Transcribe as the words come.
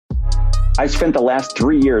I've spent the last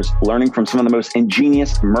 3 years learning from some of the most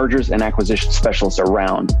ingenious mergers and acquisition specialists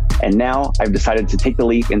around. And now I've decided to take the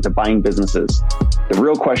leap into buying businesses. The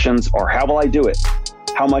real questions are, how will I do it?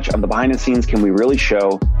 How much of the behind the scenes can we really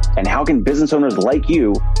show? And how can business owners like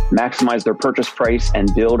you maximize their purchase price and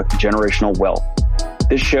build generational wealth?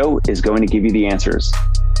 This show is going to give you the answers.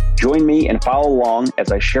 Join me and follow along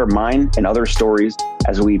as I share mine and other stories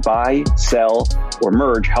as we buy, sell, or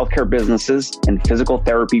merge healthcare businesses and physical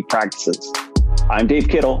therapy practices. I'm Dave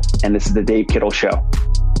Kittle, and this is The Dave Kittle Show.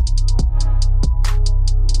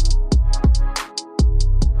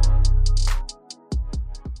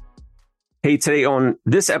 Hey, today on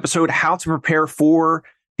this episode, how to prepare for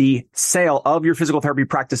the sale of your physical therapy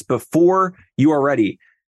practice before you are ready.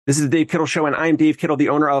 This is the Dave Kittle Show, and I'm Dave Kittle, the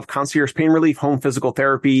owner of Concierge Pain Relief Home Physical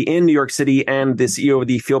Therapy in New York City and the CEO of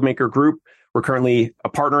the Fieldmaker Group. We're currently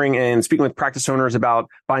partnering and speaking with practice owners about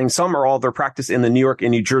buying some or all of their practice in the New York and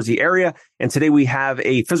New Jersey area. And today we have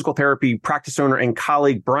a physical therapy practice owner and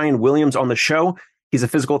colleague, Bryan Williams, on the show. He's a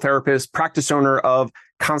physical therapist, practice owner of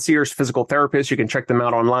Concierge Physical Therapist. You can check them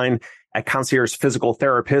out online at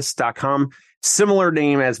conciergephysicaltherapist.com. Similar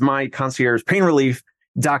name as my Concierge Pain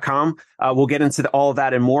Relief.com. We'll get into all of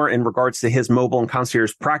that and more in regards to his mobile and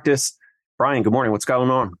concierge practice. Bryan, good morning. What's going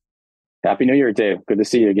on? Happy New Year, Dave. Good to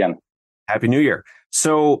see you again. Happy New Year.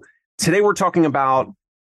 So today we're talking about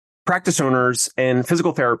practice owners and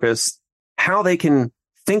physical therapists, how they can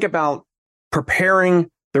think about preparing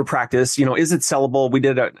their practice. You know, is it sellable? We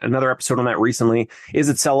did another episode on that recently. Is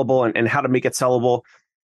it sellable and how to make it sellable?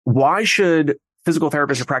 Why should physical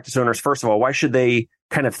therapists or practice owners, first of all, why should they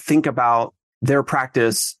kind of think about their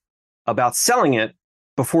practice, about selling it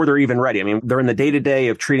before they're even ready? I mean, they're in the day-to-day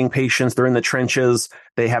of treating patients. They're in the trenches.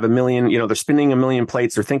 They have they're spinning a million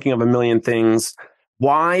plates. They're thinking of a million things.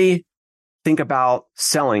 Why think about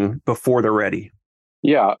selling before they're ready?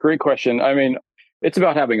 Yeah, great question. I mean, it's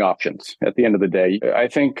about having options at the end of the day. I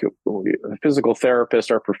think physical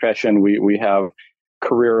therapists, our profession, we have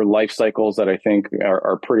career life cycles that I think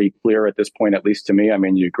are pretty clear at this point, at least to me. I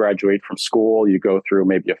mean, you graduate from school, you go through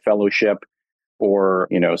maybe a fellowship or,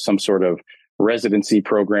 some sort of residency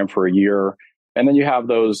program for a year. And then you have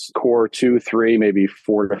those core 2, 3, maybe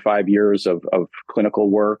 4 to 5 years of clinical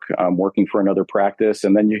work, working for another practice.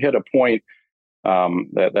 And then you hit a point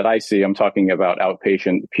that I see, I'm talking about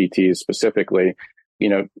outpatient PTs specifically.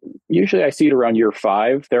 Usually I see it around year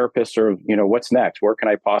 5. Therapists are, what's next? Where can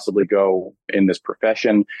I possibly go in this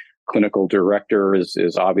profession? Clinical director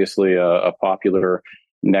is obviously a popular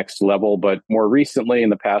next level, but more recently,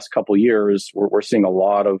 in the past couple of years, we're seeing a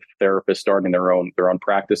lot of therapists starting their own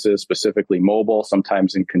practices, specifically mobile,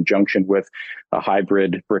 sometimes in conjunction with a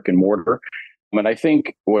hybrid brick and mortar. And I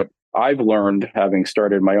think what I've learned, having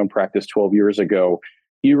started my own practice 12 years ago,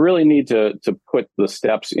 you really need to put the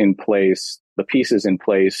steps in place, the pieces in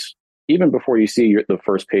place, even before you see the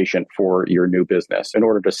first patient for your new business, in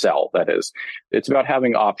order to sell, that is. It's about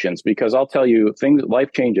having options, because I'll tell you,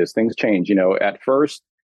 life changes, things change. At first,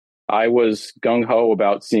 I was gung-ho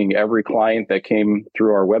about seeing every client that came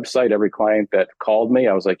through our website, every client that called me.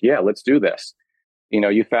 I was like, yeah, let's do this.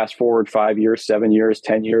 You fast forward 5 years, 7 years,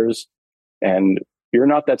 10 years, and you're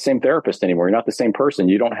not that same therapist anymore. You're not the same person.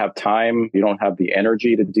 You don't have time. You don't have the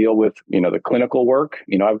energy to deal with, the clinical work.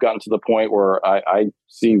 I've gotten to the point where I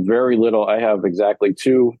see very little. I have exactly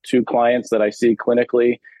two clients that I see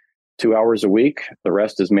clinically 2 hours a week. The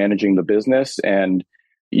rest is managing the business. And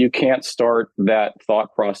you can't start that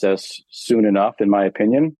thought process soon enough, in my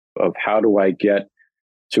opinion, of how do I get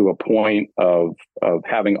to a point of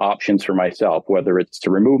having options for myself, whether it's to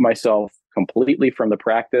remove myself completely from the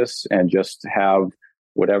practice and just have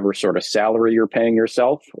whatever sort of salary you're paying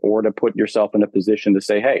yourself, or to put yourself in a position to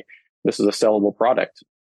say, hey, this is a sellable product.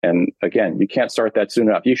 And again, you can't start that soon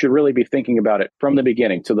enough. You should really be thinking about it from the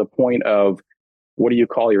beginning, to the point of, what do you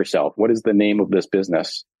call yourself? What is the name of this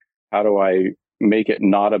business? How do I make it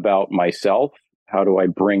not about myself? How do I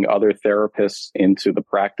bring other therapists into the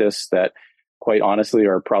practice that, quite honestly,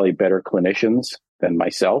 are probably better clinicians than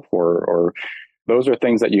myself? Or those are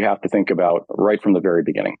things that you have to think about right from the very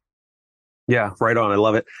beginning. Yeah, right on. I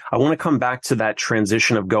love it. I want to come back to that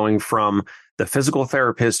transition of going from the physical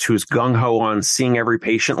therapist who's gung-ho on seeing every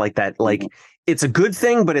patient like that. Like, it's a good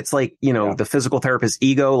thing, but it's like, the physical therapist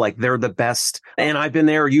ego, like they're the best. And I've been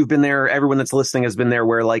there, you've been there, everyone that's listening has been there,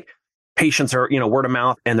 where like patients are, word of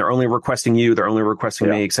mouth, and they're only requesting you, they're only requesting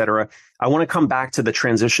me, et cetera. I want to come back to the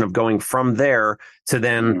transition of going from there to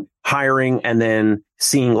then hiring and then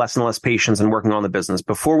seeing less and less patients and working on the business.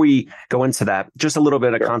 Before we go into that, just a little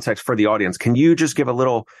bit of context for the audience. Can you just give a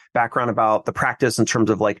little background about the practice in terms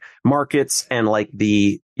of like markets and like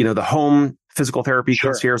the, the home physical therapy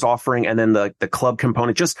Sure. concierge offering and then the club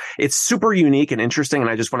component. Just, it's super unique and interesting. And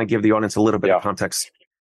I just want to give the audience a little bit of context.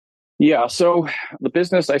 Yeah. So the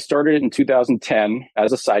business, I started in 2010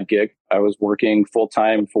 as a side gig. I was working full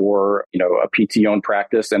time for, a PT owned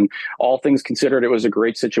practice, and all things considered, it was a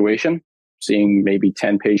great situation, seeing maybe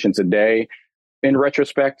 10 patients a day. In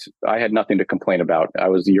retrospect, I had nothing to complain about. I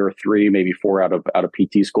was year 3, maybe 4 out of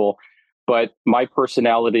PT school. But my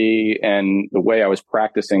personality and the way I was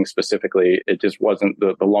practicing specifically, it just wasn't,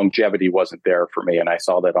 the longevity wasn't there for me. And I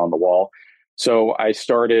saw that on the wall. So I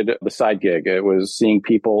started the side gig. It was seeing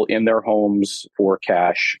people in their homes for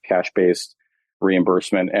cash-based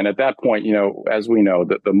reimbursement. And at that point, as we know,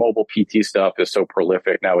 the mobile PT stuff is so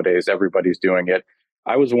prolific nowadays. Everybody's doing it.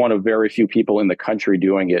 I was one of very few people in the country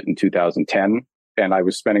doing it in 2010. And I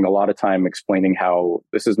was spending a lot of time explaining how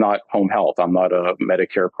this is not home health. I'm not a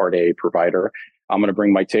Medicare Part A provider. I'm going to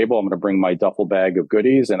bring my table. I'm going to bring my duffel bag of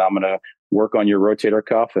goodies, and I'm going to work on your rotator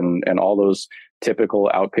cuff and all those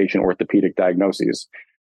typical outpatient orthopedic diagnoses.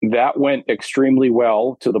 That went extremely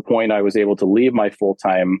well to the point I was able to leave my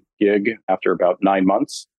full-time gig after about 9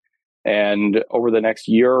 months. And over the next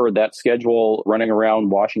year, that schedule running around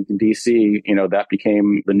Washington, D.C., that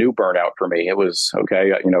became the new burnout for me. It was,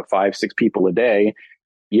 5, 6 people a day.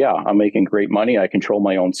 Yeah, I'm making great money. I control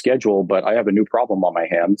my own schedule, but I have a new problem on my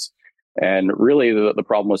hands. And really, the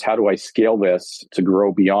problem was, how do I scale this to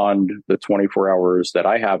grow beyond the 24 hours that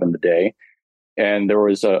I have in the day? And there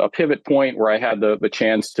was a pivot point where I had the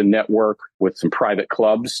chance to network with some private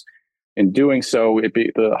clubs. In doing so,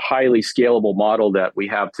 the highly scalable model that we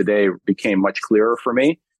have today became much clearer for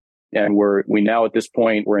me. And we now at this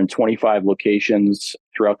point, we're in 25 locations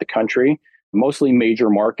throughout the country, mostly major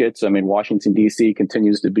markets. I mean, Washington, D.C.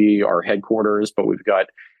 continues to be our headquarters, but we've got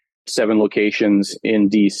 7 locations in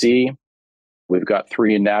D.C. We've got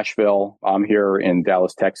 3 in Nashville. I'm here in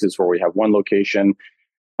Dallas, Texas, where we have 1 location.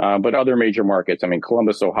 But other major markets, I mean,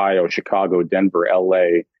 Columbus, Ohio, Chicago, Denver,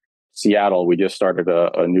 LA, Seattle. We just started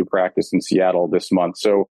a new practice in Seattle this month.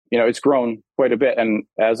 So, it's grown quite a bit. And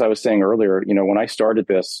as I was saying earlier, when I started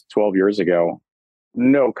this 12 years ago,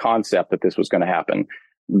 no concept that this was going to happen.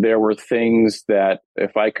 There were things that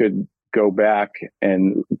if I could go back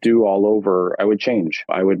and do all over, I would change.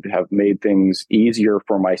 I would have made things easier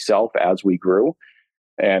for myself as we grew.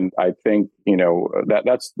 And I think,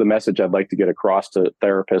 that's the message I'd like to get across to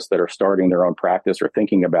therapists that are starting their own practice or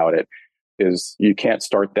thinking about it, is you can't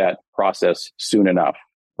start that process soon enough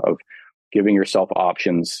of giving yourself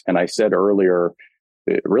options. And I said earlier,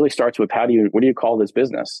 it really starts with what do you call this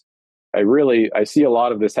business? I see a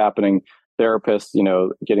lot of this happening. Therapists,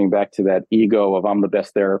 getting back to that ego of I'm the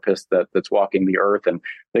best therapist that's walking the earth. And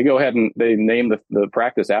they go ahead and they name the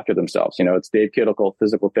practice after themselves. It's Dave Kittle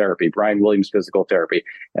Physical Therapy, Bryan Williams Physical Therapy.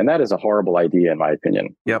 And that is a horrible idea, in my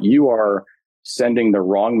opinion. Yep. You are sending the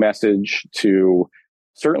wrong message to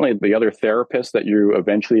certainly the other therapists that you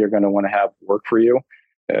eventually are going to want to have work for you.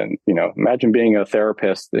 And, imagine being a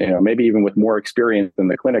therapist, maybe even with more experience than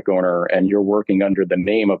the clinic owner, and you're working under the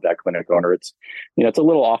name of that clinic owner. It's, it's a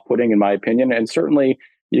little off-putting in my opinion. And certainly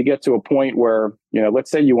you get to a point where, let's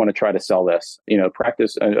say you want to try to sell this,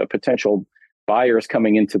 practice a potential buyers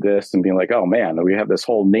coming into this and being like, oh man, we have this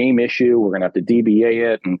whole name issue. We're going to have to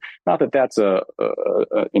DBA it. And not that that's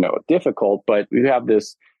difficult, but we have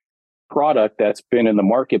this product that's been in the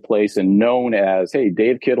marketplace and known as, hey,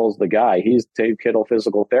 Dave Kittle's the guy. He's Dave Kittle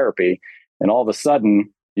Physical Therapy. And all of a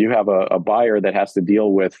sudden you have a buyer that has to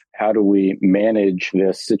deal with, how do we manage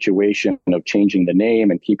this situation of changing the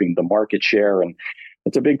name and keeping the market share? And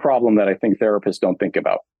it's a big problem that I think therapists don't think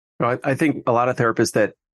about. I think a lot of therapists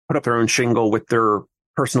that put up their own shingle with their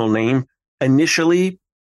personal name initially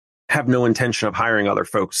have no intention of hiring other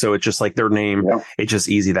folks. So it's just like their name. Yeah. It's just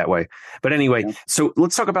easy that way. But anyway, So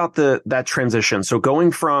let's talk about that transition. So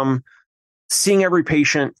going from seeing every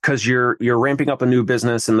patient, because you're ramping up a new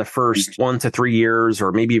business in the first 1 to 3 years,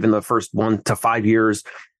 or maybe even the first 1 to 5 years.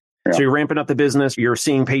 Yeah. So you're ramping up the business, you're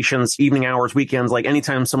seeing patients evening hours, weekends, like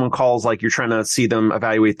anytime someone calls, like you're trying to see them,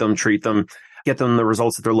 evaluate them, treat them, get them the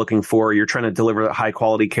results that they're looking for. You're trying to deliver high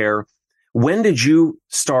quality care. When did you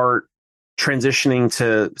start transitioning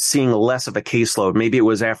to seeing less of a caseload? Maybe it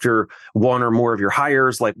was after 1 or more of your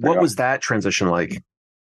hires. Like, what was that transition like?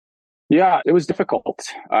 Yeah, it was difficult.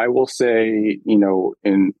 I will say,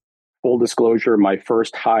 in full disclosure, my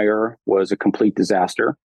first hire was a complete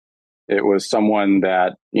disaster. It was someone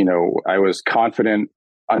that, I was confident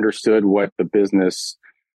understood what the business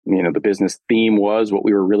theme was, what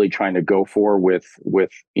we were really trying to go for with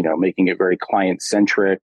making it very client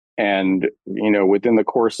centric, And, within the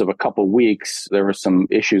course of a couple of weeks, there were some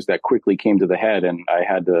issues that quickly came to the head. And I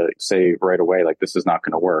had to say right away, like, this is not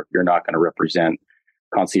going to work. You're not going to represent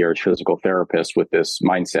concierge physical therapists with this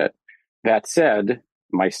mindset. That said,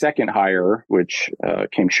 my second hire, which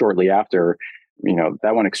came shortly after,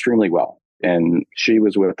 that went extremely well. And she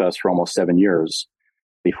was with us for almost 7 years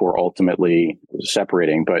before ultimately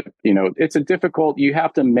separating. But, it's you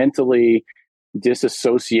have to mentally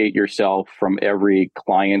disassociate yourself from every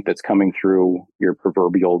client that's coming through your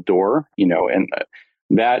proverbial door, and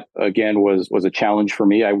that again was a challenge for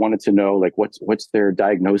me. I wanted to know, like, what's their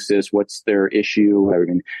diagnosis, what's their issue. I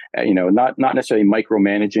mean, not necessarily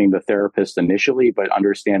micromanaging the therapist initially, but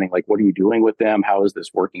understanding, like, what are you doing with them? How is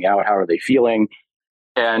this working out? How are they feeling?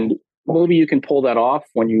 And maybe you can pull that off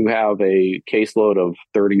when you have a caseload of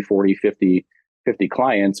 30, 40, 50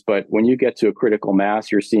 clients. But when you get to a critical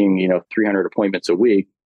mass, you're seeing, 300 appointments a week.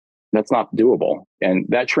 That's not doable. And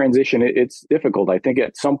that transition, it's difficult. I think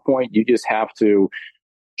at some point you just have to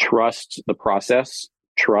trust the process,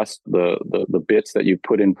 trust the bits that you've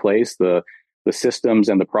put in place, the systems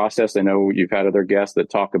and the process. I know you've had other guests that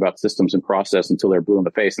talk about systems and process until they're blue in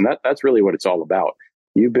the face. And that's really what it's all about.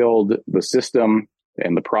 You build the system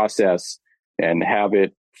and the process and have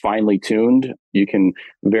it finely tuned, you can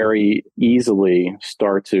very easily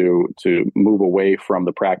start to move away from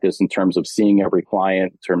the practice in terms of seeing every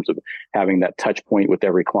client, in terms of having that touch point with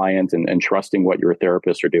every client and trusting what your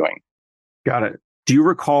therapists are doing. Got it. Do you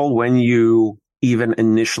recall when you even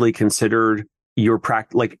initially considered your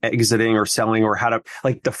practice, like exiting or selling, or how to,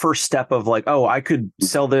 like, the first step of, like, oh, I could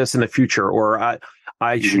sell this in the future, or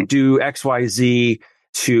I should do XYZ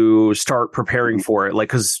to start preparing for it? Like,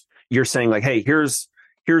 because you're saying, like, hey, here's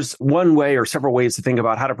one way or several ways to think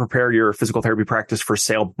about how to prepare your physical therapy practice for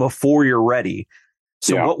sale before you're ready.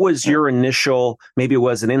 So what was your initial, maybe it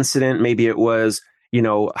was an incident, maybe it was,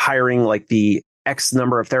 hiring like the X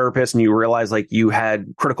number of therapists and you realized, like, you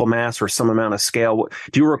had critical mass or some amount of scale.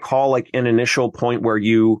 Do you recall, like, an initial point where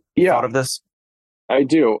you thought of this? I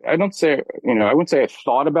do. I wouldn't say I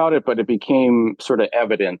thought about it, but it became sort of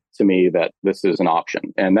evident to me that this is an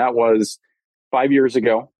option. And that was 5 years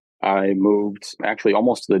ago. I moved, actually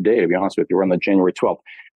almost to the day, to be honest with you. We're on the January 12th.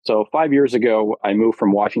 So 5 years ago, I moved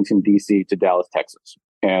from Washington, D.C. to Dallas, Texas.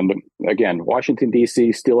 And again, Washington,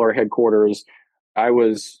 D.C., still our headquarters. I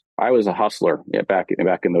was a hustler back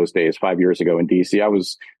in those days, 5 years ago in D.C. I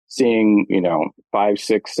was seeing, 5,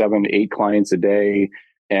 6, 7, 8 clients a day.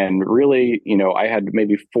 And really, I had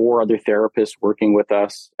maybe 4 other therapists working with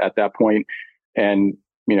us at that point. And,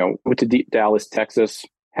 went to Dallas, Texas,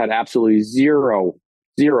 had absolutely zero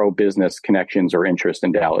business connections or interest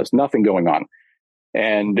in Dallas, nothing going on.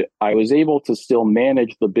 And I was able to still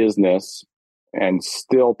manage the business and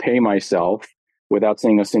still pay myself without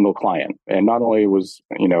seeing a single client. And not only was,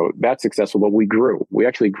 that successful, but we grew. We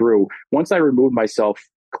actually grew. Once I removed myself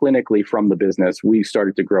clinically from the business, we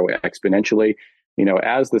started to grow exponentially.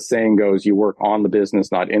 As the saying goes, you work on the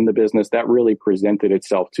business, not in the business. That really presented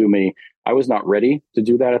itself to me. I was not ready to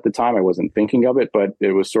do that at the time. I wasn't thinking of it, but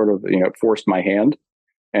it was sort of, it forced my hand.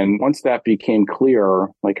 And once that became clear,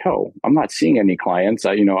 like, oh, I'm not seeing any clients.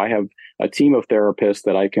 I have a team of therapists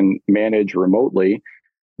that I can manage remotely.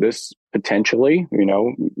 This potentially,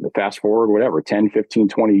 fast forward, whatever, 10, 15,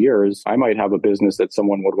 20 years, I might have a business that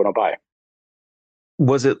someone would want to buy.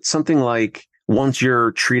 Was it something like, once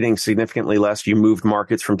you're treating significantly less, you moved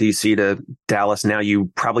markets from DC to Dallas? Now you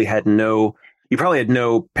probably had no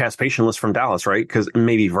past patient list from Dallas, right? Because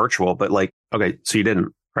maybe virtual, but like, okay, so you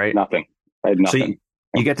didn't, right? Nothing. I had nothing. So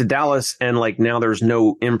you get to Dallas and, like, now there's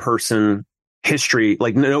no in-person history,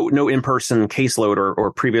 like no in-person caseload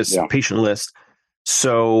or previous patient list.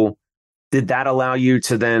 So did that allow you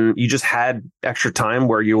to then, you just had extra time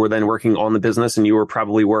where you were then working on the business, and you were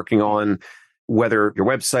probably working on whether your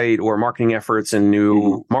website or marketing efforts in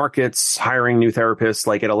new markets, hiring new therapists,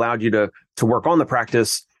 like, it allowed you to work on the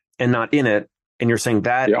practice and not in it. And you're saying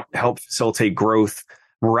that helped facilitate growth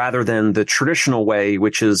rather than the traditional way,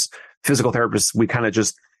 which is physical therapists, we kind of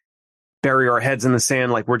just bury our heads in the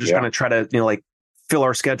sand. Like, we're just going to try to, like, fill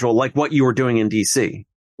our schedule, like what you were doing in DC.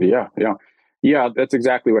 Yeah. That's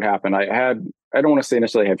exactly what happened. I don't want to say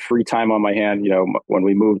necessarily had free time on my hand. When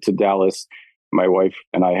we moved to Dallas, my wife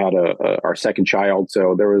and I had our second child.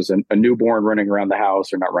 So there was a newborn running around the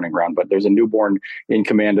house, or not running around, but there's a newborn in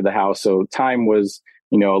command of the house. So time was,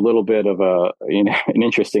 a little bit of an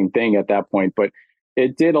interesting thing at that point, but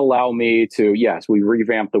it did allow me to, yes, we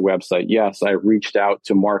revamped the website. Yes, I reached out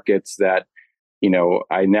to markets that,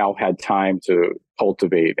 I now had time to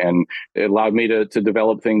cultivate, and it allowed me to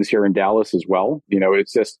develop things here in Dallas as well.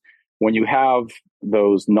 It's just, when you have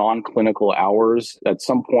those non-clinical hours, at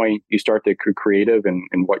some point you start to get creative in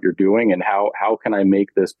what you're doing, and how can I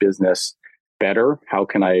make this business better? How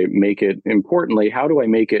can I make it, importantly, how do I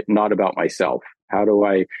make it not about myself? How do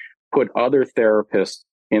I put other therapists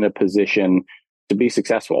in a position to be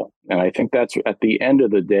successful? And I think that's, at the end of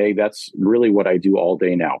the day, that's really what I do all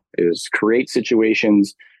day now, is create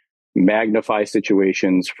situations, magnify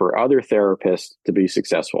situations for other therapists to be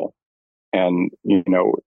successful. And,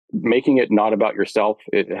 making it not about yourself,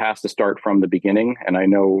 it has to start from the beginning. And I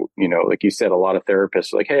know, like you said, a lot of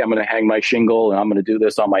therapists are like, hey, I'm going to hang my shingle and I'm going to do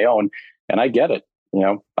this on my own. And I get it.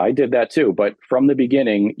 I did that too. But from the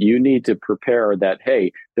beginning, you need to prepare that,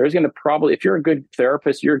 hey, there's going to probably, if you're a good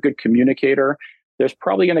therapist, you're a good communicator, there's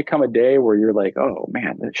probably going to come a day where you're like, oh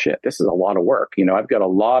man, this is a lot of work. I've got a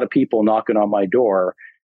lot of people knocking on my door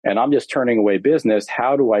and I'm just turning away business.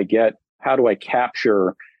 How do I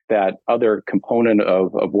capture that other component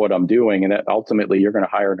of what I'm doing? And that ultimately you're going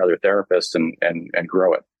to hire another therapist and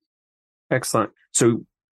grow it. Excellent. So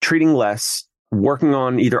treating less, working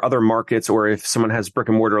on either other markets, or if someone has brick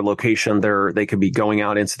and mortar location, they could be going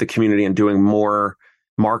out into the community and doing more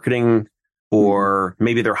marketing, or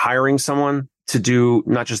maybe they're hiring someone to do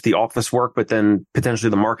not just the office work, but then potentially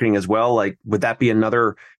the marketing as well. Like, would that be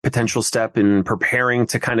another potential step in preparing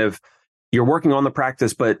to you're working on the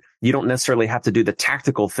practice, but you don't necessarily have to do the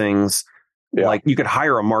tactical things. Yeah. Like, you could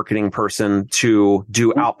hire a marketing person to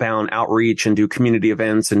do outbound outreach and do community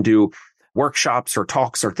events and do workshops or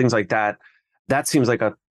talks or things like that. That seems like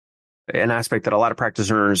an aspect that a lot of practice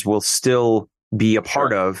owners will still be a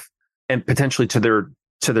part of, and potentially to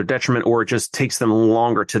their detriment, or it just takes them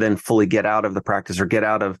longer to then fully get out of the practice or get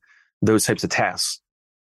out of those types of tasks.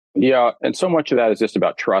 Yeah. And so much of that is just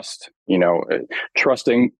about trust,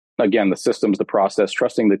 trusting, again, the systems, the process,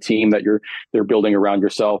 trusting the team that they're building around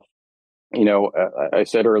yourself. I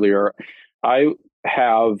said earlier, I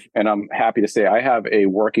have, and I'm happy to say, I have a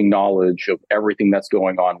working knowledge of everything that's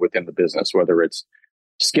going on within the business, whether it's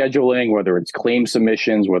scheduling, whether it's claim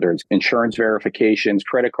submissions, whether it's insurance verifications,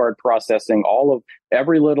 credit card processing,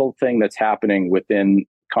 every little thing that's happening within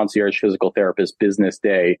concierge physical therapist business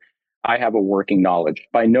day. I have a working knowledge.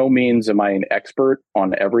 By no means am I an expert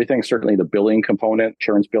on everything, certainly the billing component,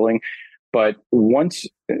 insurance billing. But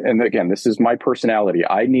and again, this is my personality,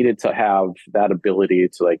 I needed to have that ability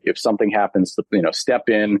to, like, if something happens, to, step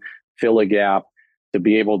in, fill a gap, to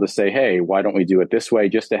be able to say, hey, why don't we do it this way?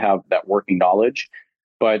 Just to have that working knowledge.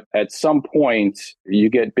 But at some point, you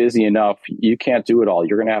get busy enough, you can't do it all.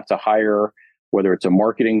 You're going to have to hire, whether it's a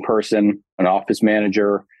marketing person, an office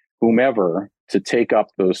manager, whomever, to take up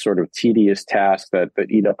those sort of tedious tasks that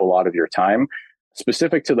eat up a lot of your time.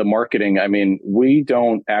 Specific to the marketing, I mean, we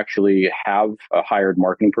don't actually have a hired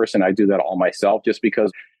marketing person. I do that all myself, just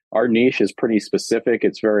because our niche is pretty specific.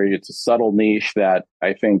 It's a subtle niche that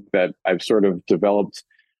I think that I've sort of developed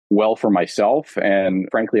well for myself. And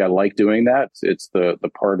frankly, I like doing that. It's the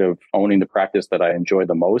part of owning the practice that I enjoy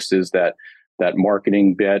the most, is that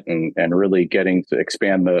marketing bit, and really getting to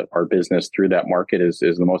expand our business through that market is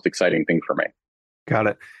the most exciting thing for me. Got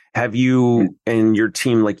it. Have you and your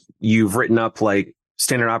team, like, you've written up like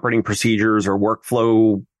standard operating procedures or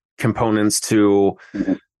workflow components to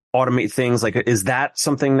automate things? Like, is that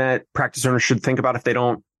something that practice owners should think about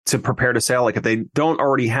to prepare to sell? Like, if they don't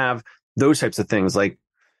already have those types of things, like,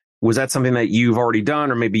 was that something that you've already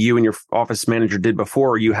done, or maybe you and your office manager did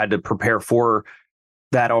before, or you had to prepare for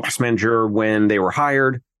that office manager when they were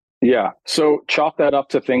hired? Yeah. So chalk that up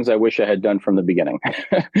to things I wish I had done from the beginning,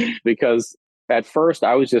 because at first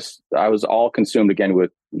I was all consumed again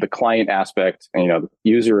with the client aspect, and,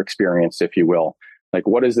 user experience, if you will. Like,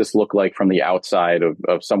 what does this look like from the outside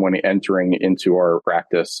of someone entering into our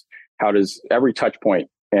practice? How does every touch point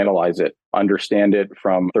analyze it, understand it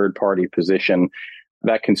from third party position?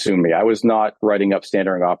 That consumed me. I was not writing up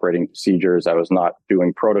standard operating procedures. I was not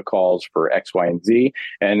doing protocols for X, Y, and Z.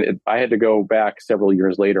 And I had to go back several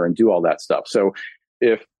years later and do all that stuff. So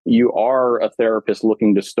if you are a therapist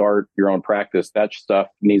looking to start your own practice, that stuff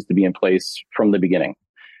needs to be in place from the beginning.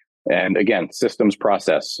 And again, systems,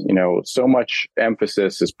 process, so much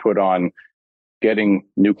emphasis is put on getting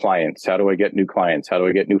new clients. How do I get new clients? How do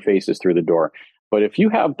I get new faces through the door? But if you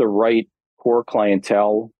have the right core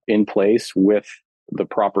clientele in place with the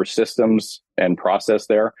proper systems and process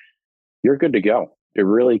there, you're good to go. It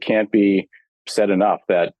really can't be said enough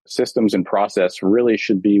that systems and process really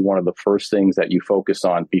should be one of the first things that you focus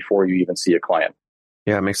on before you even see a client.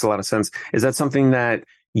 Yeah, it makes a lot of sense. Is that something that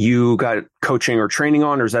you got coaching or training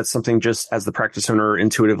on, or is that something just as the practice owner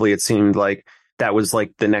intuitively, it seemed like that was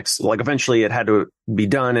like the next, like eventually it had to be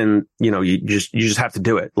done, and you just have to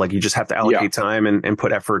do it. Like you just have to allocate time and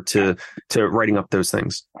put effort to writing up those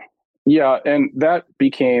things. Yeah, and that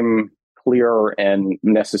became clear and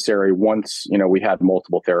necessary once we had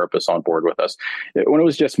multiple therapists on board with us. When it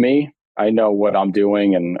was just me, I know what I'm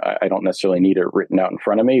doing, and I don't necessarily need it written out in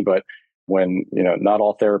front of me. But when not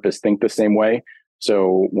all therapists think the same way.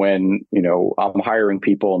 So when I'm hiring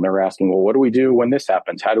people and they're asking, well, what do we do when this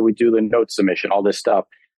happens? How do we do the note submission? All this stuff.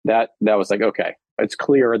 That was like, okay, it's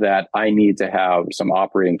clear that I need to have some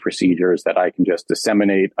operating procedures that I can just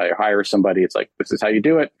disseminate. I hire somebody. It's like, this is how you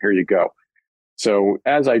do it. Here you go. So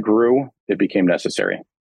as I grew, it became necessary.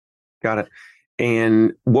 Got it.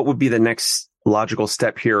 And what would be the next logical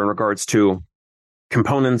step here in regards to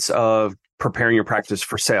components of preparing your practice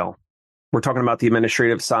for sale? We're talking about the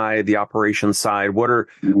administrative side, the operations side. What are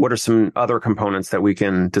some other components that we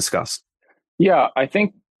can discuss? Yeah, I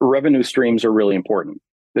think revenue streams are really important.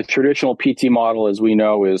 The traditional PT model, as we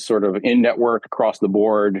know, is sort of in-network across the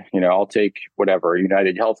board. I'll take whatever,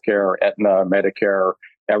 United Healthcare, Aetna, Medicare,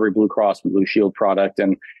 every Blue Cross Blue Shield product.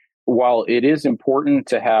 And while it is important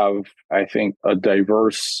to have, I think, a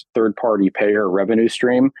diverse third-party payer revenue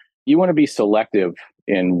stream, you want to be selective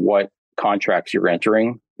in what contracts you're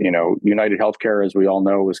entering. United Healthcare, as we all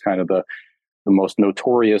know, is kind of the most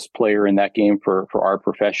notorious player in that game for our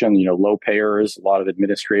profession. Low payers, a lot of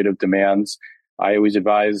administrative demands. I always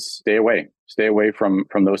advise stay away from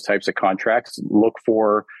those types of contracts. Look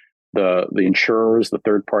for the insurers, the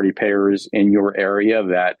third party payers in your area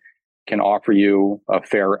that can offer you a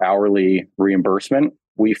fair hourly reimbursement.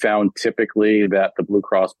 We found typically that the Blue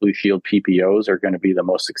Cross Blue Shield PPOs are going to be the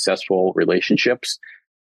most successful relationships.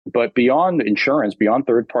 But beyond insurance, beyond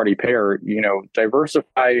third party payer,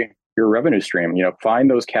 diversify your revenue stream. Find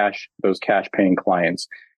those cash paying clients,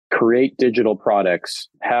 create digital products,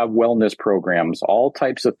 have wellness programs, all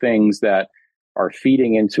types of things that are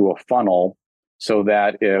feeding into a funnel, so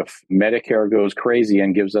that if Medicare goes crazy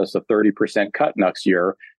and gives us a 30% cut next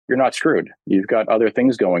year, you're not screwed. You've got other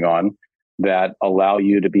things going on that allow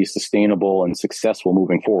you to be sustainable and successful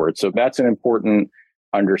moving forward. So that's an important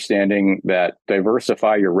understanding, that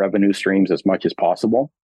diversify your revenue streams as much as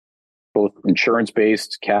possible, both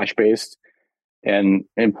insurance-based, cash-based, and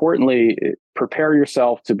importantly, prepare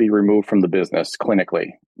yourself to be removed from the business clinically.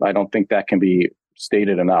 I don't think that can be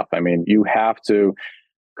stated enough. I mean, you have to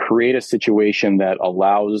create a situation that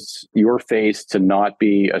allows your face to not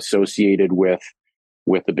be associated with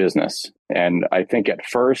the business. And I think at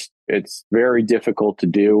first it's very difficult to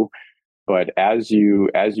do, but as you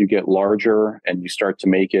get larger and you start to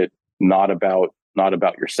make it not about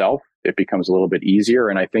yourself, it becomes a little bit easier.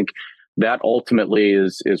 And I think that ultimately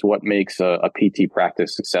is what makes a PT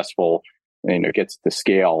practice successful, and it gets to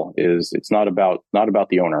scale. Is it's not about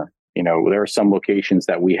the owner. There are some locations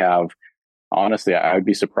that we have. Honestly, I would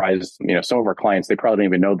be surprised. Some of our clients, they probably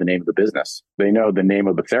don't even know the name of the business. They know the name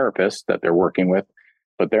of the therapist that they're working with,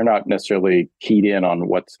 but they're not necessarily keyed in on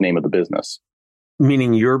what's the name of the business.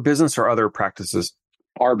 Meaning your business or other practices?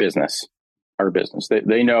 Our business.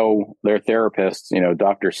 They know their therapist,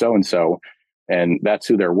 Dr. So-and-so, and that's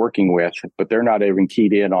who they're working with, but they're not even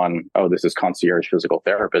keyed in on, oh, this is concierge physical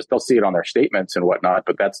therapist. They'll see it on their statements and whatnot,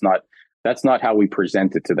 but that's not how we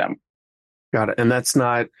present it to them. Got it. And that's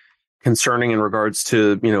not concerning in regards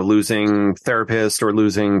to, losing therapists or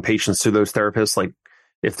losing patients to those therapists, like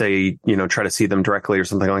if they, try to see them directly or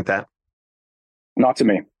something like that? Not to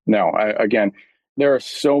me. No. Again, there are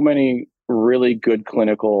so many really good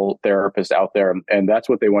clinical therapists out there, and that's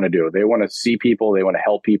what they want to do. They want to see people. They want to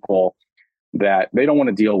help people. That they don't want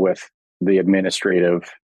to deal with the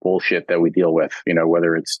administrative bullshit that we deal with,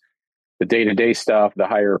 whether it's the day-to-day stuff, the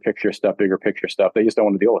higher picture stuff, bigger picture stuff. They just don't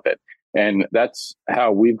want to deal with it. And that's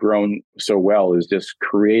how we've grown so well, is just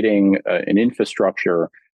creating an infrastructure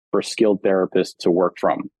for skilled therapists to work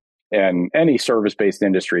from. And any service-based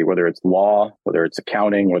industry, whether it's law, whether it's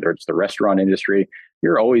accounting, whether it's the restaurant industry,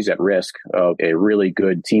 you're always at risk of a really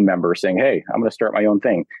good team member saying, hey, I'm going to start my own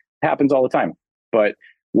thing. It happens all the time. But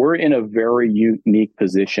we're in a very unique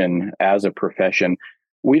position as a profession.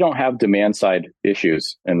 We don't have demand side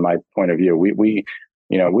issues, in my point of view. We've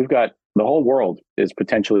got the whole world is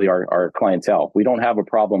potentially our clientele. We don't have a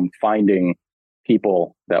problem finding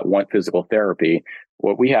people that want physical therapy.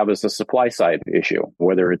 What we have is a supply side issue,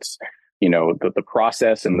 whether it's, the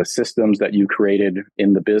process and the systems that you created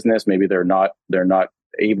in the business. Maybe they're not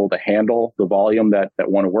able to handle the volume that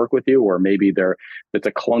want to work with you, or maybe it's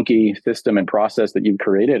a clunky system and process that you've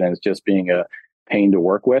created and it's just being a pain to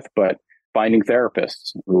work with. But finding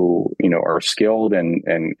therapists who, are skilled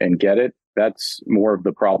and get it That's more of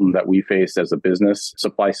the problem that we face as a business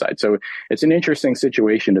supply side. So it's an interesting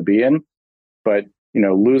situation to be in, but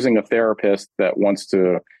losing a therapist that wants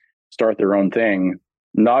to start their own thing,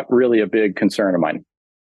 not really a big concern of mine.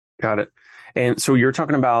 Got it. And so you're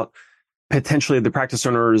talking about potentially the practice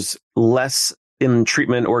owners less in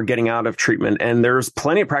treatment or getting out of treatment. And there's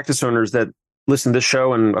plenty of practice owners that listen to this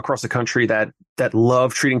show and across the country that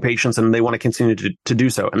love treating patients and they want to continue to do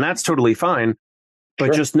so. And that's totally fine. But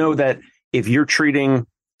Sure. Just know that if you're treating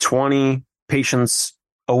 20 patients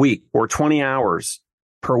a week or 20 hours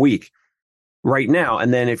per week right now,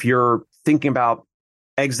 and then if you're thinking about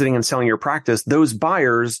exiting and selling your practice, those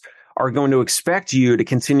buyers are going to expect you to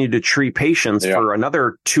continue to treat patients for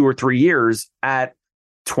another 2 or 3 years at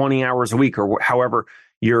 20 hours a week or however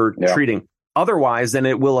you're treating. Otherwise, then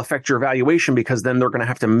it will affect your evaluation because then they're going to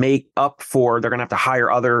have to they're going to have to hire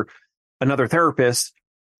another therapist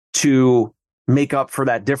to make up for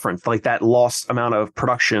that difference, like that lost amount of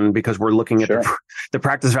production, because we're looking at the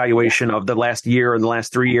practice valuation of the last year and the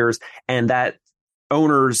last 3 years, and that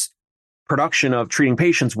owner's production of treating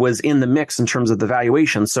patients was in the mix in terms of the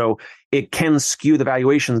valuation. So it can skew the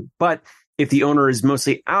valuation. But if the owner is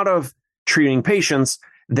mostly out of treating patients,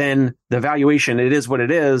 then the valuation, it is what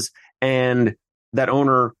it is. And that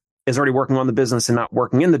owner is already working on the business and not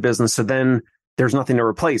working in the business. So then there's nothing to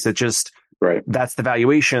replace. It just, that's the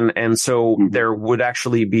valuation. And so there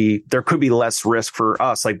could be less risk for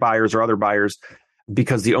us, like buyers or other buyers,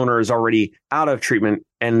 because the owner is already out of treatment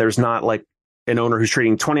and there's not like an owner who's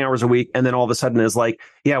treating 20 hours a week. And then all of a sudden is like,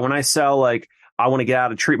 yeah, when I sell, like, I want to get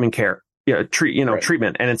out of treatment care,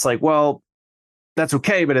 treatment. And it's like, well, that's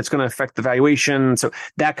okay, but it's going to affect the valuation. So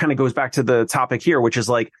that kind of goes back to the topic here, which is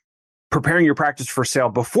like preparing your practice for sale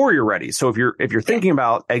before you're ready. So if you're thinking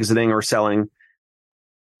about exiting or selling,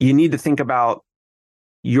 you need to think about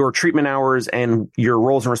your treatment hours and your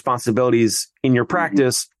roles and responsibilities in your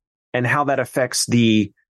practice and how that affects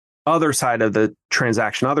the other side of the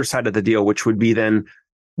transaction, other side of the deal, which would be then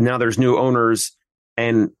now there's new owners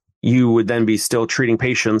and you would then be still treating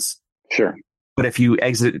patients. Sure. But if you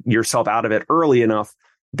exit yourself out of it early enough,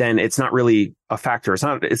 then it's not really a factor. It's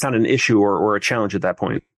not an issue or a challenge at that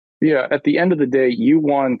point. Yeah. At the end of the day, you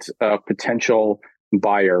want a potential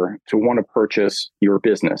buyer to want to purchase your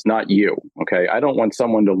business, not you. Okay. I don't want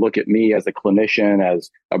someone to look at me as a clinician, as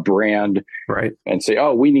a brand, right, and say,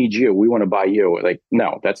 oh, we need you. We want to buy you. Like,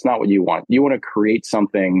 no, that's not what you want. You want to create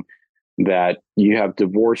something that you have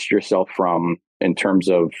divorced yourself from in terms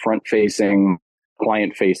of front facing,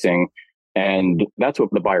 client facing. And that's what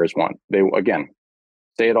the buyers want. They, again,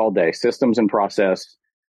 say it all day, systems and process.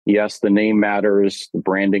 Yes, the name matters, the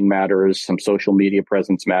branding matters, some social media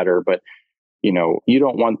presence matter, but you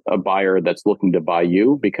don't want a buyer that's looking to buy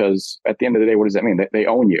you, because at the end of the day, what does that mean? They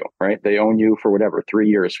own you, right? They own you for whatever, 3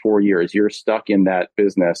 years, 4 years. You're stuck in that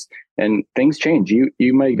business and things change. You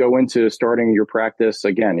may go into starting your practice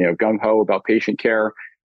again, gung ho about patient care.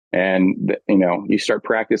 And, you start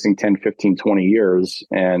practicing 10, 15, 20 years.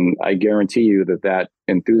 And I guarantee you that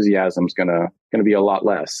enthusiasm is going to be a lot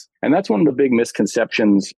less. And that's one of the big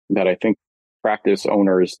misconceptions that I think practice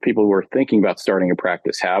owners, people who are thinking about starting a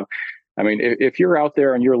practice have. I mean, if you're out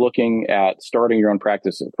there and you're looking at starting your own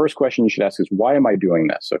practice, the first question you should ask is, why am I doing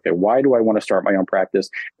this? Okay, why do I want to start my own practice?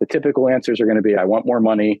 The typical answers are going to be, I want more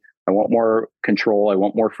money. I want more control. I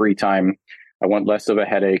want more free time. I want less of a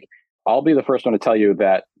headache. I'll be the first one to tell you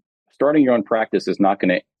that starting your own practice is not going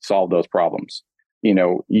to solve those problems.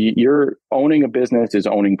 You're owning a business is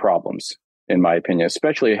owning problems, in my opinion,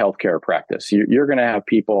 especially a healthcare practice. You're going to have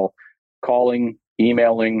people calling,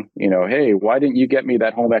 emailing, hey, why didn't you get me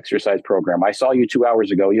that home exercise program? I saw you 2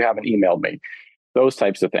 hours ago. You haven't emailed me. Those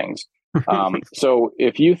types of things. So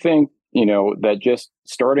if you think, that just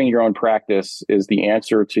starting your own practice is the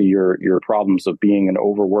answer to your problems of being an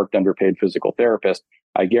overworked, underpaid physical therapist,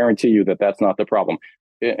 I guarantee you that that's not the problem.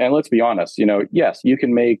 And let's be honest, yes, you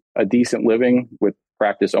can make a decent living with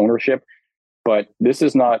practice ownership, but this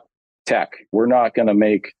is not tech. We're not going to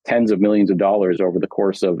make tens of millions of dollars over the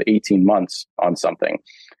course of 18 months on something.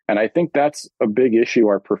 And I think that's a big issue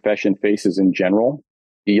our profession faces in general.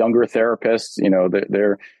 The younger therapists,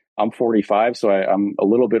 I'm 45, so I'm a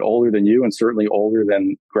little bit older than you and certainly older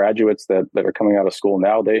than graduates that are coming out of school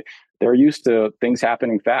now. They're used to things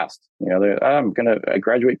happening fast. I'm going to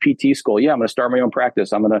graduate PT school. Yeah, I'm going to start my own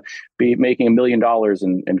practice. I'm going to be making $1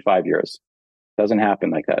 million in 5 years. Doesn't happen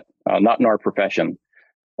like that. Not in our profession.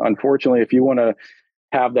 Unfortunately, if you want to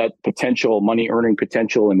have that potential, money earning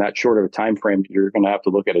potential in that short of a time frame, you're going to have to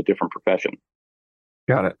look at a different profession.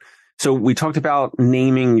 Got it. So we talked about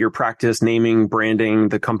naming your practice, naming, branding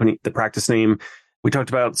the company, the practice name. We talked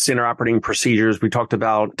about standard operating procedures. We talked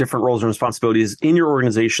about different roles and responsibilities in your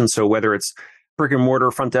organization. So whether it's brick and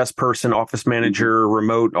mortar, front desk person, office manager,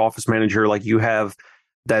 remote office manager like you have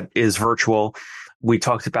that is virtual. We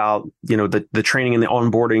talked about, the training and the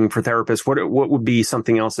onboarding for therapists. What would be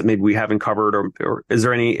something else that maybe we haven't covered, or is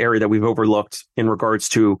there any area that we've overlooked in regards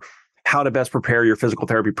to how to best prepare your physical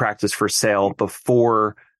therapy practice for sale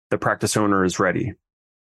before the practice owner is ready?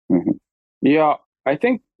 Mm-hmm. Yeah, I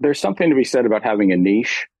think there's something to be said about having a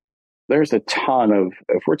niche. There's a ton of,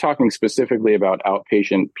 if we're talking specifically about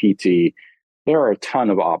outpatient PT, there are a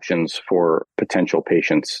ton of options for potential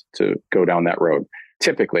patients to go down that road.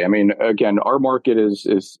 Typically, I mean, again, our market is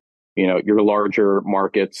your larger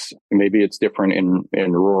markets. Maybe it's different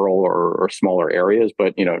in rural or smaller areas,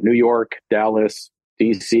 but New York, Dallas,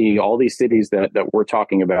 DC, all these cities that we're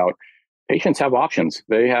talking about, patients have options.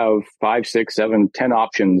 They have 5, 6, 7, 10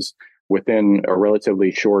 options within a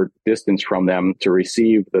relatively short distance from them to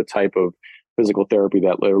receive the type of physical therapy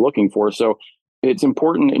that they're looking for. So it's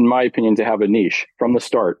important, in my opinion, to have a niche from the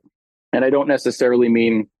start. And I don't necessarily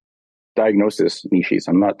mean diagnosis niches.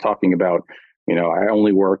 I'm not talking about, I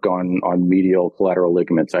only work on medial collateral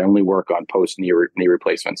ligaments. I only work on post knee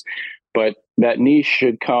replacements. But that niche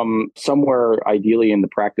should come somewhere ideally in the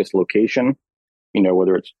practice location,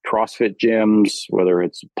 whether it's CrossFit gyms, whether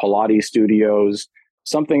it's Pilates studios,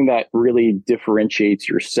 something that really differentiates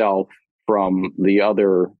yourself from the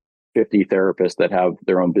other 50 therapists that have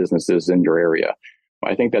their own businesses in your area.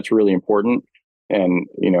 I think that's really important. And,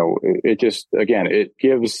 it just, again, it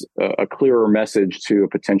gives a clearer message to a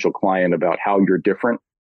potential client about how you're different.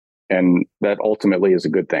 And that ultimately is a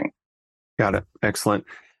good thing. Got it. Excellent.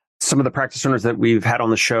 Some of the practice owners that we've had on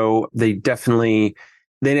the show, they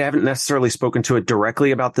haven't necessarily spoken to it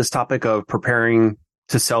directly about this topic of preparing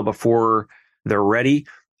to sell before they're ready.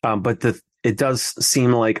 But it does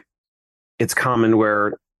seem like it's common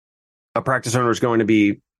where a practice owner is going to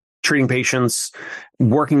be treating patients,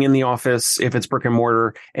 working in the office, if it's brick and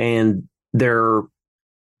mortar, and they're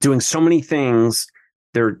doing so many things.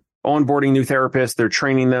 They're onboarding new therapists, they're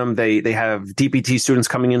training them. They have DPT students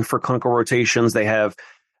coming in for clinical rotations. They have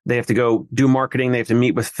to go do marketing. They have to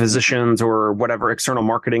meet with physicians or whatever external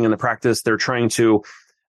marketing in the practice. They're trying to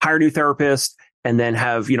hire new therapists and then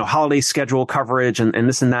have, holiday schedule coverage and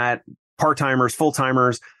this and that, part-timers,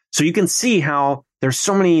 full-timers. So you can see how there's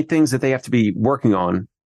so many things that they have to be working on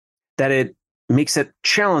that it makes it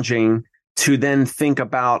challenging to then think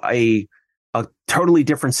about a totally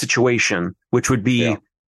different situation, which would be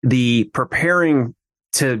the preparing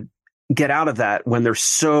to get out of that when they're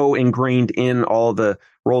so ingrained in all the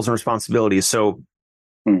roles and responsibilities. So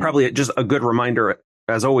probably just a good reminder,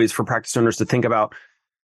 as always, for practice owners to think about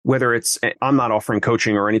whether it's, I'm not offering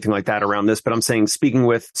coaching or anything like that around this, but I'm saying speaking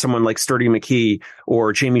with someone like Sturdy McKee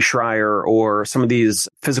or Jamie Schreier or some of these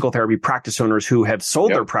physical therapy practice owners who have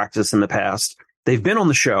sold their practice in the past. They've been on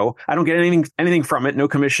the show. I don't get anything from it, no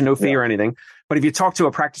commission, no fee or anything. But if you talk to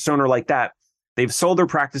a practice owner like that, they've sold their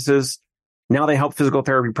practices. Now they help physical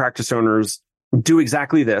therapy practice owners do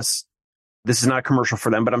exactly this. This is not a commercial for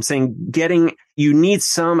them, but I'm saying you need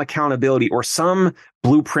some accountability or some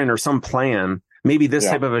blueprint or some plan. Maybe this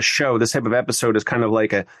type of a show, this type of episode is kind of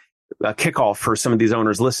like a kickoff for some of these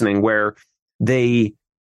owners listening where they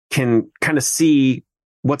can kind of see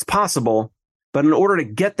what's possible. But in order to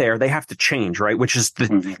get there, they have to change, right? Which is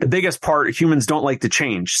the biggest part. Humans don't like to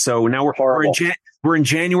change. So now we're in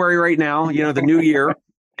January right now, the new year,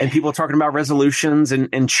 and people are talking about resolutions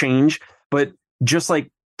and change. But just like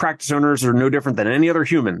practice owners are no different than any other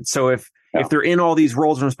human. So if they're in all these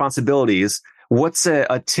roles and responsibilities, what's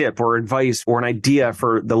a tip or advice or an idea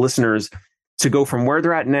for the listeners to go from where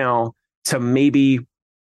they're at now to maybe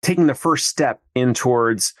taking the first step in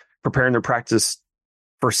towards preparing their practice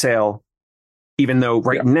for sale, even though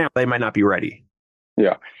now they might not be ready?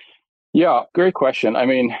 Yeah. Great question. I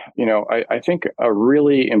mean, I think a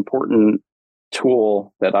really important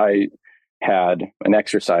tool that I had, an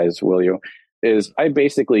exercise, is I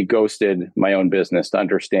basically ghosted my own business to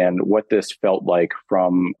understand what this felt like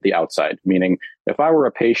from the outside. Meaning, if I were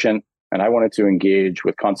a patient and I wanted to engage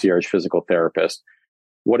with concierge physical therapist,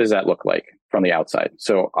 what does that look like from the outside?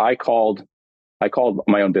 So I called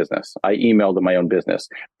my own business. I emailed my own business,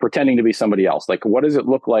 pretending to be somebody else. Like, what does it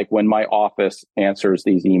look like when my office answers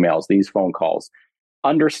these emails, these phone calls?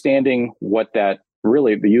 Understanding what that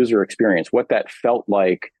really, the user experience, what that felt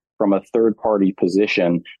like from a third-party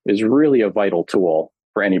position is really a vital tool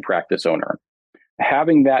for any practice owner.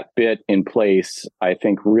 Having that bit in place, I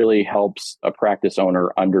think, really helps a practice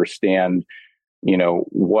owner understand,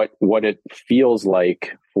 what it feels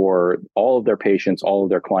like for all of their patients, all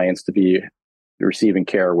of their clients to be receiving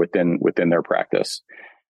care within their practice.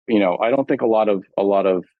 I don't think a lot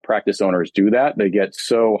of practice owners do that. They get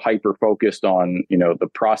so hyper focused on, the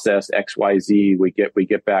process XYZ. We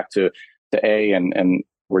get back to A and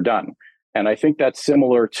we're done. And I think that's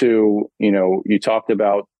similar to, you talked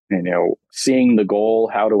about, seeing the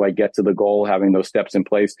goal. How do I get to the goal? Having those steps in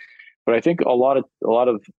place. But I think a lot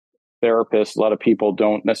of therapists, a lot of people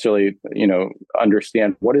don't necessarily,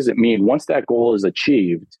 understand, what does it mean once that goal is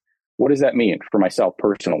achieved? What does that mean for myself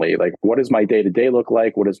personally? Like, what does my day-to-day look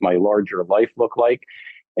like? What does my larger life look like?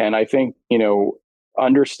 And I think,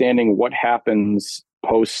 understanding what happens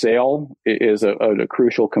post-sale is a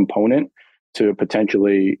crucial component to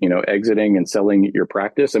potentially, exiting and selling your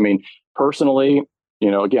practice. I mean, personally,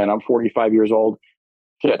 again, I'm 45 years old.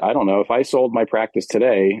 Shit, I don't know. If I sold my practice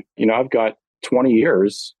today, I've got 20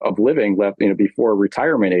 years of living left, before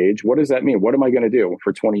retirement age. What does that mean? What am I going to do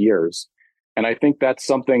for 20 years? And I think that's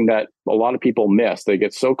something that a lot of people miss. They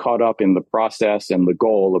get so caught up in the process and the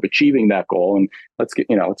goal of achieving that goal. And let's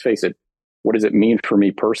face it. What does it mean for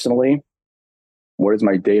me personally? What is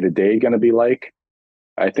my day-to-day going to be like?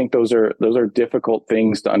 I think those are difficult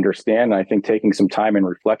things to understand. And I think taking some time and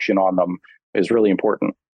reflection on them is really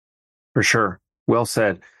important. For sure. Well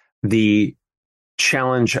said. The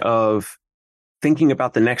challenge of thinking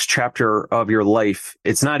about the next chapter of your life,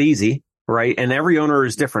 it's not easy. Right. And every owner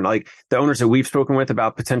is different. Like the owners that we've spoken with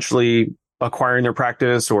about potentially acquiring their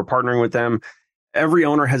practice or partnering with them, every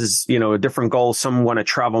owner has, a different goal. Some want to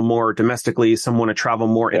travel more domestically. Some want to travel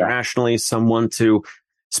more internationally. Some want to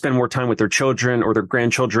spend more time with their children or their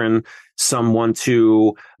grandchildren. Some want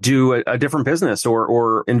to do a different business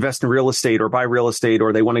or invest in real estate or buy real estate,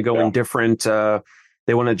 or they want to go in different,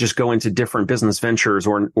 they want to just go into different business ventures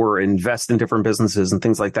or invest in different businesses and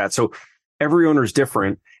things like that. So every owner is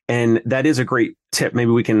different. And that is a great tip.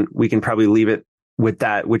 Maybe we can probably leave it with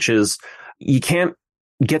that, which is you can't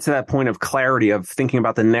get to that point of clarity of thinking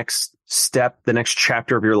about the next step, the next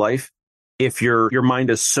chapter of your life, if your mind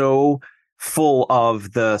is so full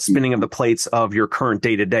of the spinning of the plates of your current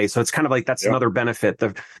day to day. So it's kind of like that's another benefit.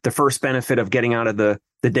 The first benefit of getting out of the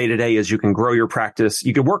day to day is you can grow your practice.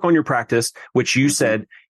 You can work on your practice, which you said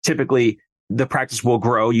typically the practice will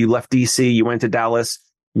grow. You left DC, you went to Dallas,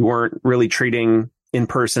 you weren't really treating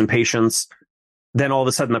in-person patients. Then all of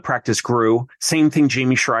a sudden the practice grew. Same thing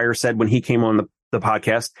Jamie Schreier said when he came on the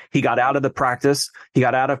podcast. He got out of the practice. He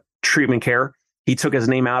got out of treatment care. He took his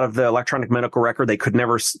name out of the electronic medical record.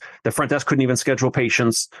 The front desk couldn't even schedule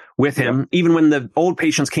patients with him. Even when the old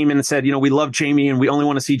patients came in and said, we love Jamie and we only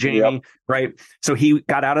want to see Jamie, right? So he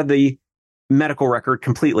got out of the medical record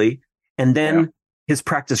completely. And then his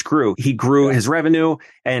practice grew. He grew his revenue,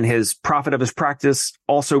 and his profit of his practice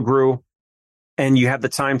also grew. And you have the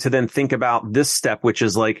time to then think about this step, which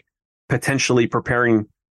is like potentially preparing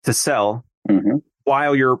to sell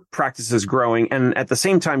while your practice is growing. And at the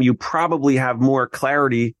same time, you probably have more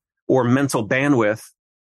clarity or mental bandwidth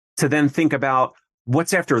to then think about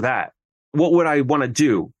what's after that. What would I want to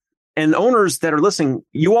do? And owners that are listening,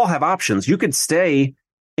 you all have options. You could stay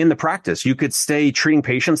in the practice. You could stay treating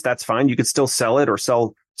patients. That's fine. You could still sell it or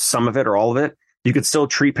sell some of it or all of it. You could still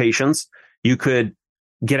treat patients. You could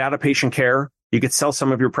get out of patient care. You could sell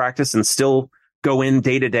some of your practice and still go in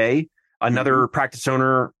day to day. Another practice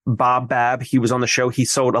owner, Bob Babb, he was on the show. He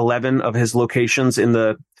sold 11 of his locations in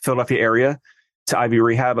the Philadelphia area to IV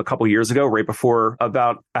Rehab a couple years ago, right before,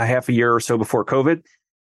 about a half a year or so before COVID.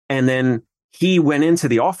 And then he went into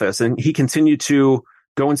the office and he continued to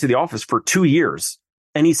go into the office for 2 years.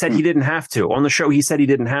 And he said he didn't have to. On the show, he said he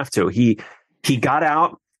didn't have to. He got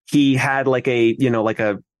out. He had like a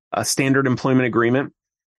standard employment agreement,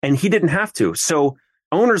 and he didn't have to. So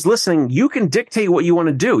owners listening, you can dictate what you want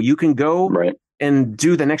to do. You can go and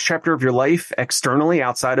do the next chapter of your life externally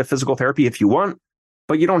outside of physical therapy if you want,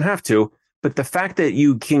 but you don't have to. But the fact that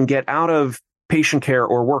you can get out of patient care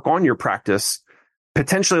or work on your practice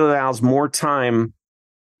potentially allows more time,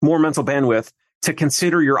 more mental bandwidth to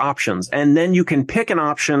consider your options. And then you can pick an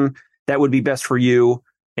option that would be best for you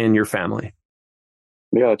and your family.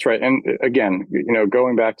 Yeah, that's right. And again,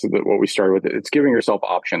 going back to what we started with, it's giving yourself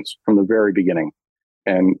options from the very beginning.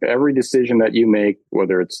 And every decision that you make,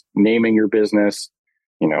 whether it's naming your business,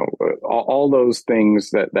 all those things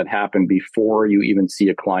that happen before you even see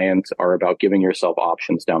a client are about giving yourself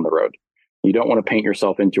options down the road. You don't want to paint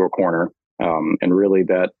yourself into a corner. And really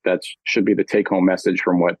that should be the take home message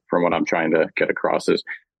from what I'm trying to get across is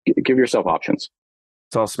give yourself options.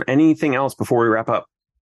 That's awesome. Anything else before we wrap up?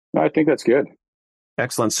 I think that's good.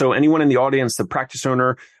 Excellent. So anyone in the audience, the practice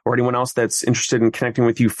owner or anyone else that's interested in connecting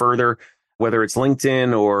with you further, whether it's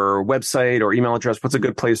LinkedIn or website or email address, what's a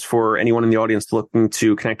good place for anyone in the audience looking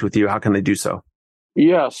to connect with you? How can they do so?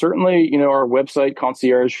 Yeah, certainly, our website,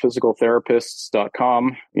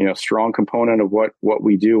 conciergephysicaltherapists.com, strong component of what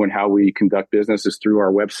we do and how we conduct business is through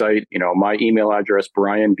our website. My email address,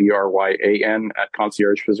 Bryan, Bryan, at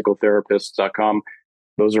conciergephysicaltherapists.com.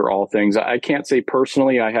 Those are all things. I can't say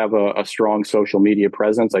personally I have a strong social media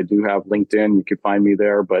presence. I do have LinkedIn. You can find me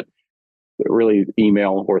there, but really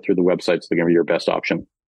email or through the website is going to be your best option.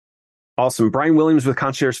 Awesome. Bryan Williams with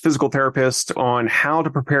Concierge Physical Therapist on how to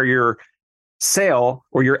prepare your sale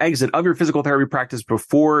or your exit of your physical therapy practice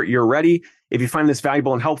before you're ready. If you find this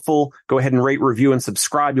valuable and helpful, go ahead and rate, review, and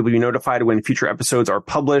subscribe. You'll be notified when future episodes are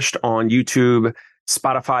published on YouTube,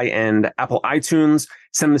 Spotify, and Apple iTunes.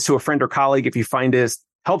 Send this to a friend or colleague if you find this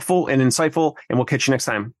helpful and insightful, and we'll catch you next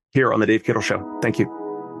time here on The Dave Kittle Show. Thank you.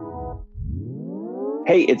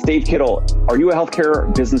 Hey, it's Dave Kittle. Are you a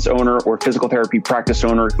healthcare business owner or physical therapy practice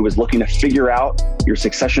owner who is looking to figure out your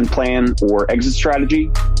succession plan or exit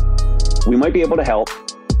strategy? We might be able to help.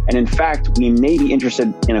 And in fact, we may be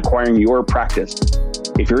interested in acquiring your practice.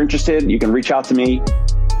 If you're interested, you can reach out to me.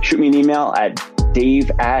 Shoot me an email at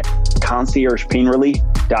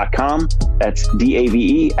dave@conciergepainrelief.com. That's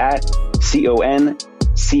DAVE at CONCIERGE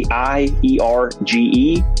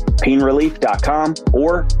painrelief.com.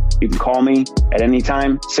 Or you can call me at any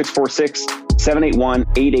time,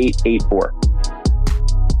 646-781-8884.